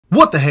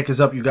What the heck is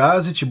up, you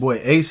guys? It's your boy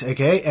Ace,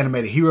 aka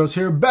Animated Heroes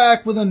here,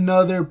 back with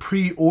another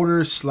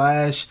pre-order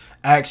slash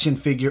action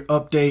figure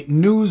update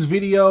news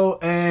video.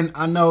 And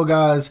I know,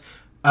 guys,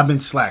 I've been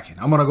slacking.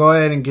 I'm gonna go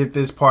ahead and get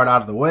this part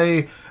out of the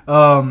way.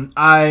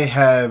 I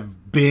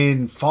have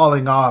been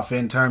falling off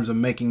in terms of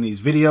making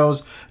these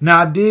videos.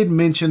 Now, I did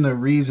mention the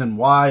reason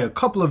why a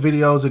couple of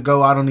videos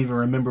ago. I don't even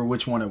remember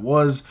which one it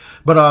was,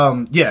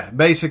 but yeah,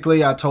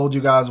 basically I told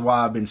you guys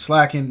why I've been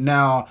slacking.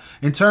 Now,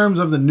 in terms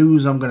of the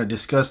news I'm going to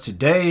discuss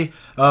today,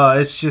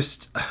 it's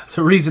just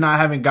the reason I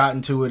haven't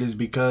gotten to it is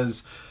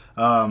because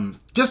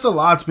just a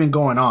lot's been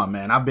going on,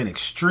 man. I've been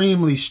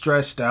extremely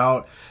stressed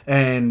out,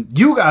 and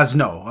you guys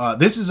know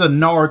this is a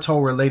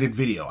Naruto related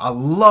video. I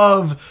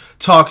love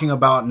talking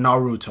about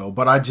Naruto,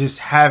 but I just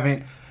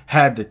haven't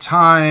had the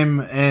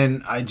time,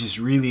 and I just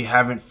really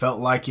haven't felt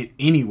like it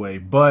anyway.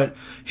 But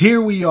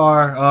here we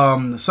are.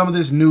 Some of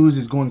this news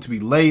is going to be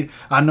late.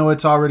 I know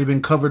it's already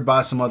been covered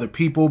by some other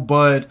people,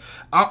 but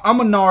I'm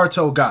a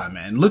Naruto guy,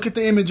 man. Look at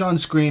the image on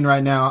screen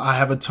right now. I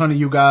have a ton of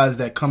you guys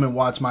that come and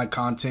watch my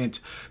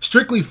content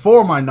strictly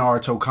for my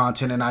Naruto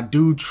content, and I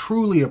do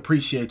truly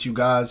appreciate you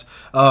guys.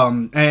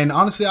 And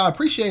honestly, I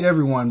appreciate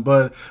everyone,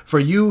 but for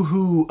you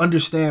who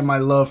understand my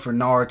love for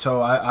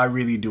Naruto, I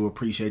really do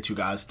appreciate you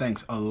guys.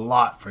 Thanks a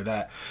lot for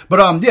that.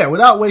 But yeah,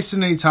 without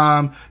wasting any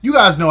time, you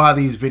guys know how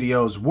these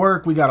videos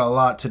work. We got a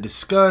lot to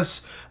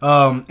discuss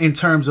in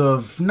terms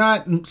of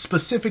not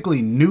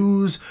specifically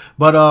news,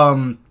 but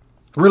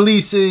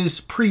releases,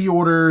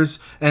 pre-orders,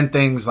 and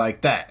things like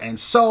that. And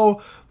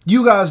so,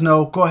 you guys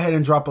know, go ahead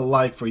and drop a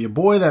like for your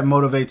boy. That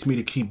motivates me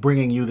to keep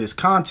bringing you this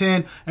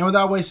content. And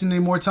without wasting any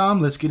more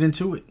time, let's get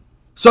into it.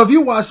 So if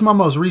you watched my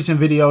most recent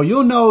video,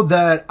 you'll know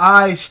that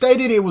I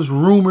stated it was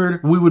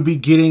rumored we would be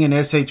getting an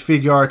SH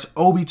Figuarts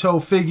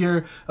Obito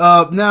figure.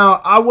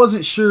 Now, I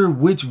wasn't sure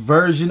which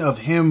version of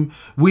him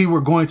we were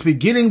going to be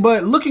getting,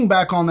 but looking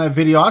back on that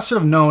video, I should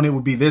have known it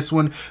would be this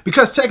one,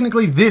 because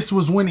technically this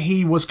was when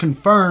he was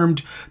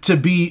confirmed to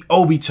be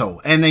Obito,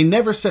 and they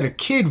never said a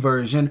kid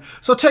version,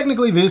 so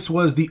technically this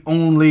was the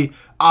only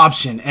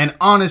option. And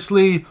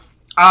honestly,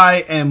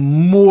 I am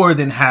more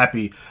than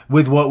happy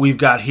with what we've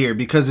got here,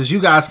 because as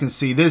you guys can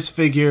see, this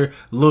figure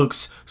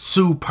looks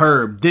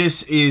superb.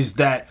 This is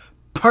that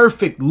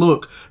perfect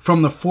look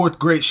from the Fourth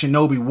Great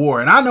Shinobi War.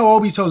 And I know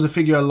Obito's a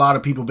figure a lot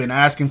of people have been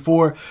asking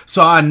for,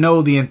 so I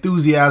know the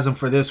enthusiasm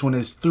for this one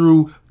is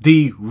through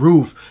the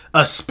roof,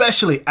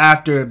 especially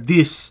after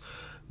these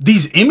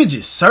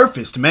images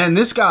surfaced, man.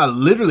 This guy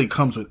literally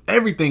comes with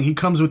everything. He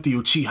comes with the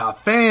Uchiha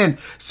fan,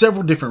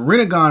 several different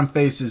Rinnegan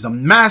faces, a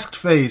masked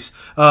face.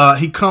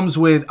 He comes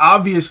with,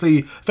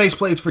 obviously,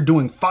 faceplates for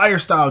doing fire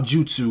style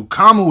jutsu,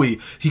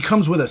 Kamui. He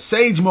comes with a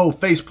Sage Mode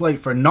faceplate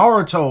for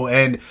Naruto,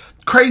 and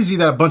crazy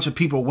that a bunch of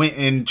people went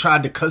and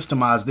tried to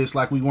customize this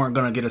like we weren't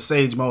going to get a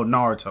Sage Mode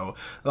Naruto.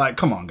 Like,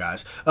 come on,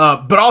 guys.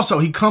 But also,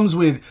 he comes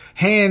with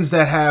hands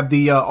that have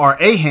the, or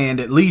a hand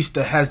at least,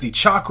 that has the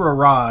chakra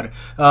rod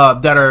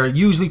that are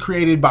usually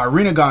created by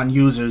Rinnegan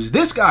users.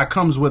 This guy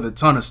comes with a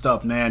ton of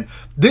stuff, man.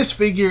 This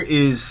figure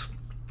is...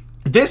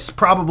 This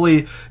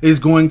probably is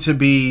going to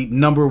be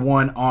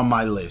 #1 on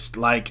my list.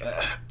 Like...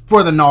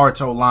 for the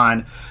Naruto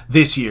line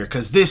this year,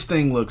 because this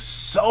thing looks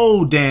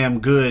so damn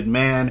good,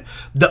 man.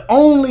 The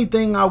only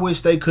thing I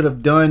wish they could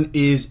have done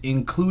is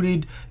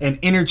included an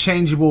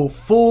interchangeable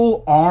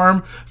full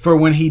arm for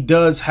when he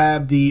does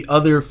have the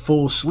other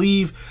full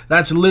sleeve.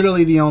 That's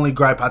literally the only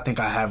gripe I think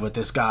I have with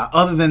this guy.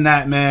 Other than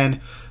that, man,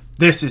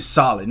 this is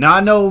solid. Now,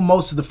 I know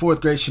most of the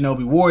Fourth Great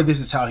Shinobi War, this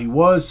is how he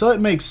was, so it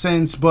makes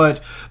sense, but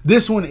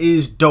this one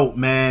is dope,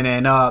 man.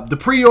 And the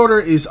pre-order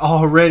is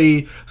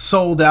already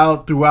sold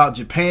out throughout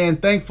Japan.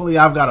 Thankfully,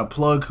 I've got a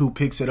plug who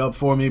picks it up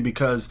for me,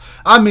 because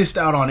I missed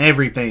out on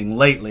everything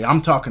lately.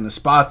 I'm talking the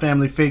Spy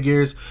Family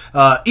figures,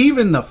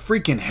 even the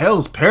freaking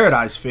Hell's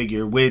Paradise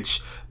figure,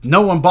 which...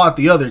 no one bought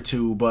the other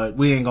two, but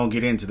we ain't gonna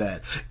get into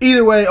that.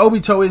 Either way,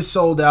 Obito is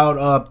sold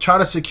out. Try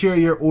to secure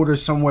your order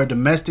somewhere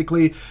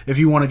domestically if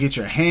you want to get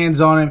your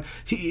hands on him.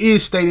 He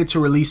is stated to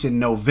release in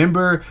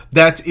November.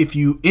 That's if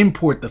you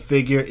import the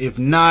figure. If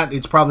not,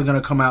 it's probably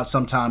gonna come out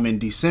sometime in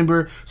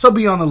December. So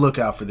be on the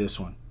lookout for this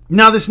one.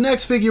 Now, this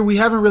next figure, we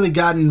haven't really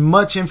gotten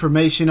much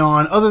information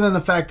on, other than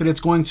the fact that it's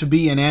going to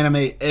be an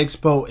Anime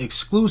Expo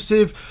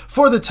exclusive.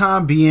 For the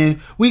time being,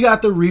 we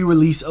got the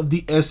re-release of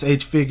the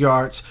SH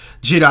Figuarts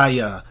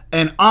Jiraiya.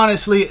 And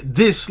honestly,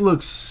 this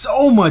looks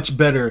so much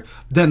better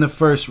than the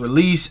first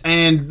release.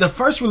 And the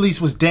first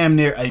release was damn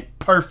near a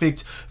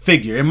perfect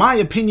figure. In my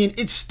opinion,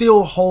 it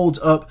still holds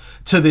up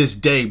to this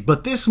day.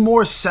 But this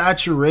more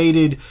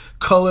saturated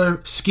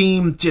color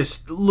scheme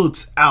just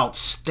looks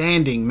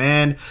outstanding,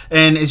 man.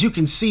 And as you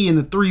can see in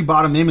the 3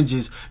 bottom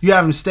images, you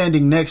have him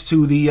standing next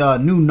to the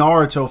new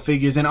Naruto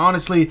figures. And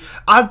honestly,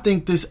 I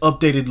think this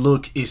updated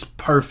look is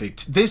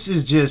perfect. This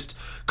is just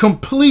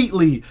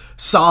completely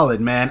solid,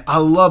 man. I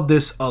love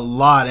this a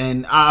lot,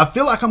 and I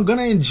feel like I'm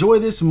gonna enjoy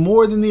this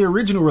more than the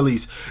original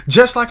release,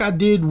 just like I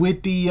did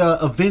with the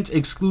event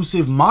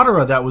exclusive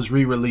Madara that was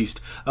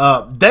re-released.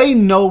 They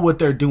know what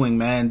they're doing,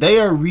 man. They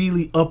are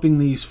really upping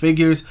these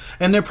figures,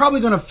 and they're probably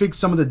probably going to fix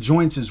some of the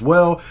joints as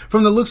well.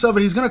 From the looks of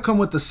it, he's going to come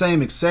with the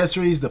same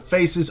accessories. The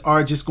faces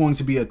are just going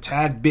to be a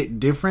tad bit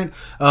different.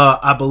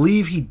 I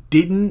believe he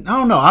didn't. I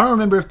don't know. I don't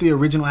remember if the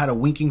original had a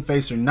winking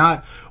face or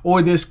not,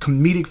 or this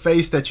comedic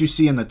face that you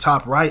see in the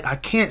top right. I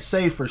can't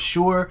say for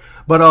sure,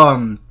 but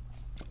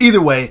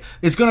either way,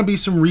 it's going to be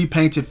some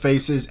repainted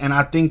faces, and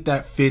I think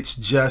that fits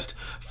just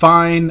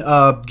fine.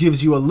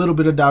 Gives you a little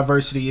bit of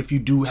diversity if you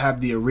do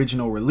have the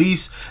original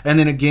release, and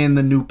then again,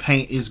 the new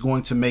paint is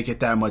going to make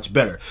it that much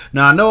better.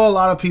 Now, I know a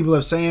lot of people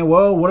are saying,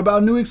 well, what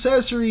about new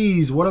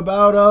accessories? What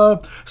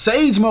about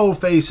Sage Mode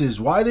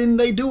faces? Why didn't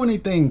they do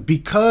anything?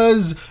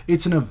 Because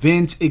it's an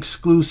event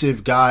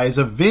exclusive, guys.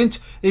 Event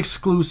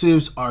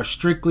exclusives are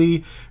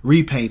strictly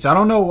repaints. I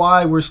don't know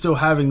why we're still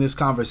having this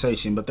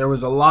conversation, but there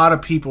was a lot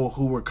of people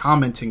who were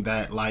commenting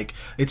that, like,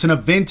 it's an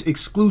event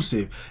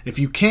exclusive. If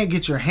you can't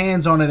get your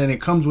hands on it and it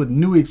comes with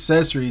new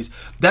accessories,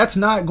 that's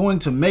not going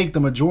to make the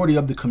majority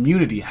of the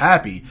community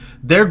happy.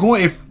 They're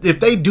going, if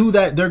they do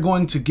that, they're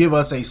going to give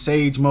us a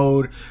Sage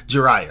Mode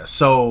Jiraiya.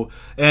 So,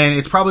 and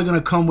it's probably going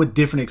to come with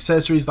different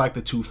accessories like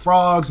the 2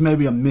 frogs,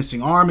 maybe a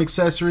missing arm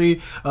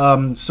accessory,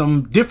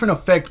 some different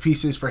effect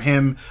pieces for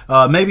him,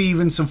 maybe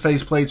even some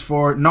faceplates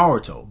for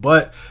Naruto.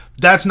 But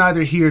that's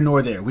neither here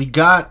nor there. We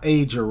got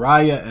a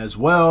Jiraiya as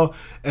well,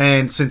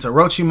 and since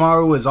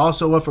Orochimaru is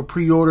also up for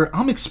pre-order,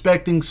 I'm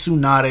expecting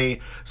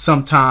Tsunade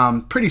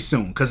sometime pretty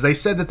soon, because they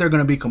said that they're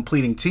going to be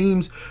completing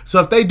teams. So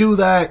if they do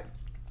that,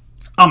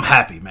 I'm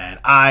happy, man.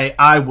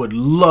 I would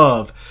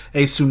love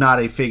a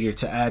Tsunade figure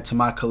to add to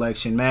my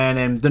collection, man.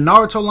 And the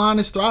Naruto line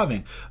is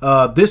thriving.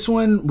 This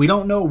one, we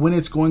don't know when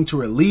it's going to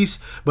release,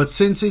 but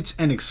since it's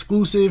an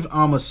exclusive,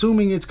 I'm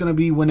assuming it's going to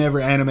be whenever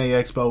Anime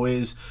Expo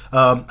is.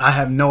 I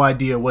have no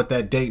idea what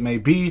that date may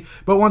be,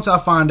 but once I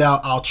find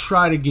out, I'll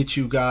try to get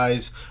you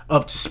guys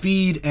up to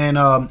speed, and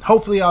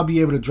hopefully I'll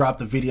be able to drop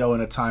the video in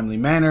a timely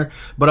manner.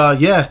 But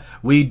yeah,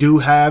 we do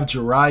have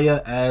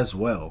Jiraiya as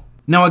well.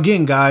 Now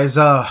again, guys,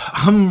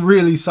 I'm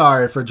really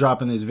sorry for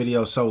dropping this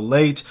video so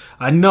late.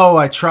 I know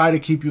I try to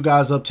keep you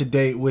guys up to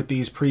date with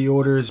these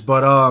pre-orders,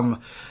 but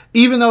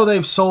even though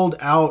they've sold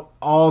out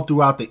all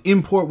throughout the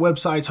import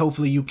websites,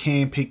 hopefully you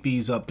can pick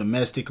these up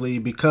domestically,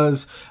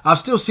 because I've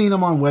still seen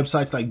them on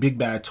websites like Big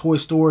Bad Toy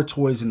Store,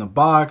 Toys in the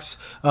Box.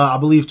 I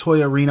believe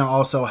Toy Arena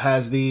also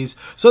has these.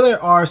 So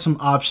there are some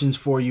options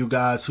for you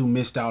guys who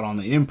missed out on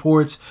the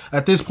imports.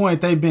 At this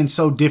point, they've been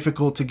so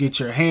difficult to get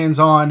your hands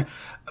on.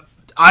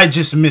 I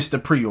just missed the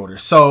pre-order.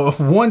 So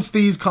once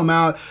these come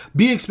out,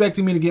 be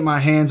expecting me to get my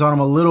hands on them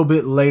a little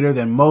bit later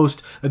than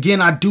most.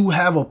 Again, I do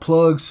have a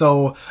plug,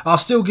 so I'll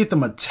still get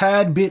them a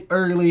tad bit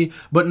early,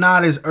 but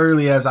not as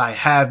early as I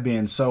have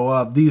been.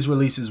 So these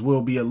releases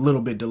will be a little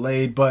bit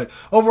delayed. But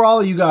overall,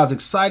 are you guys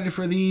excited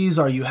for these?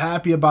 Are you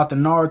happy about the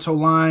Naruto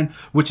line,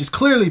 which is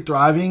clearly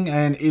thriving?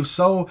 And if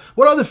so,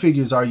 what other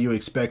figures are you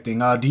expecting?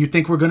 Do you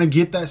think we're going to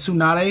get that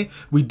Tsunade?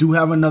 We do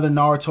have another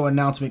Naruto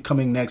announcement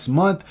coming next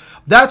month.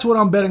 That's what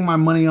I'm betting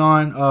my money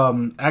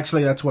on.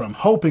 Actually, that's what I'm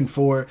hoping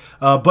for,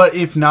 but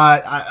if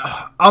not,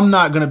 I'm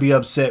not going to be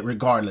upset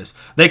regardless.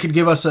 They could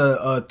give us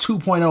a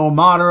 2.0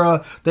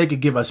 Madara, they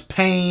could give us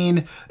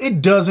Pain.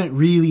 It doesn't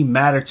really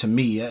matter to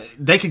me.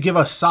 They could give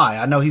us Sai.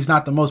 I know he's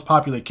not the most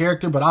popular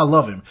character, but I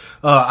love him.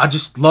 I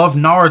just love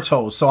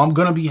Naruto, so I'm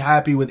going to be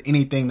happy with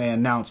anything they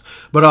announce.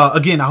 But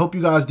again, I hope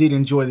you guys did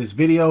enjoy this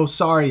video.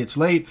 Sorry it's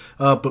late,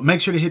 but make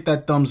sure to hit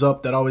that thumbs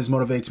up. That always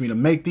motivates me to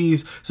make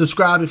these.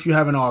 Subscribe if you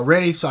haven't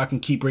already, so I can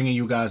keep bringing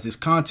you guys this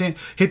content.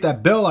 Hit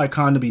that bell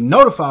icon to be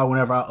notified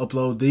whenever I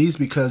upload these,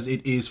 because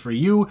it is for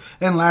you.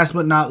 And last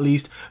but not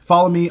least,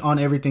 follow me on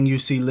everything you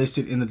see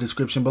listed in the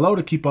description below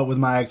to keep up with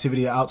my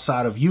activity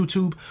outside of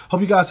YouTube.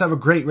 Hope you guys have a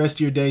great rest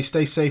of your day.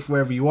 Stay safe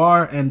wherever you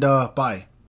are, and bye.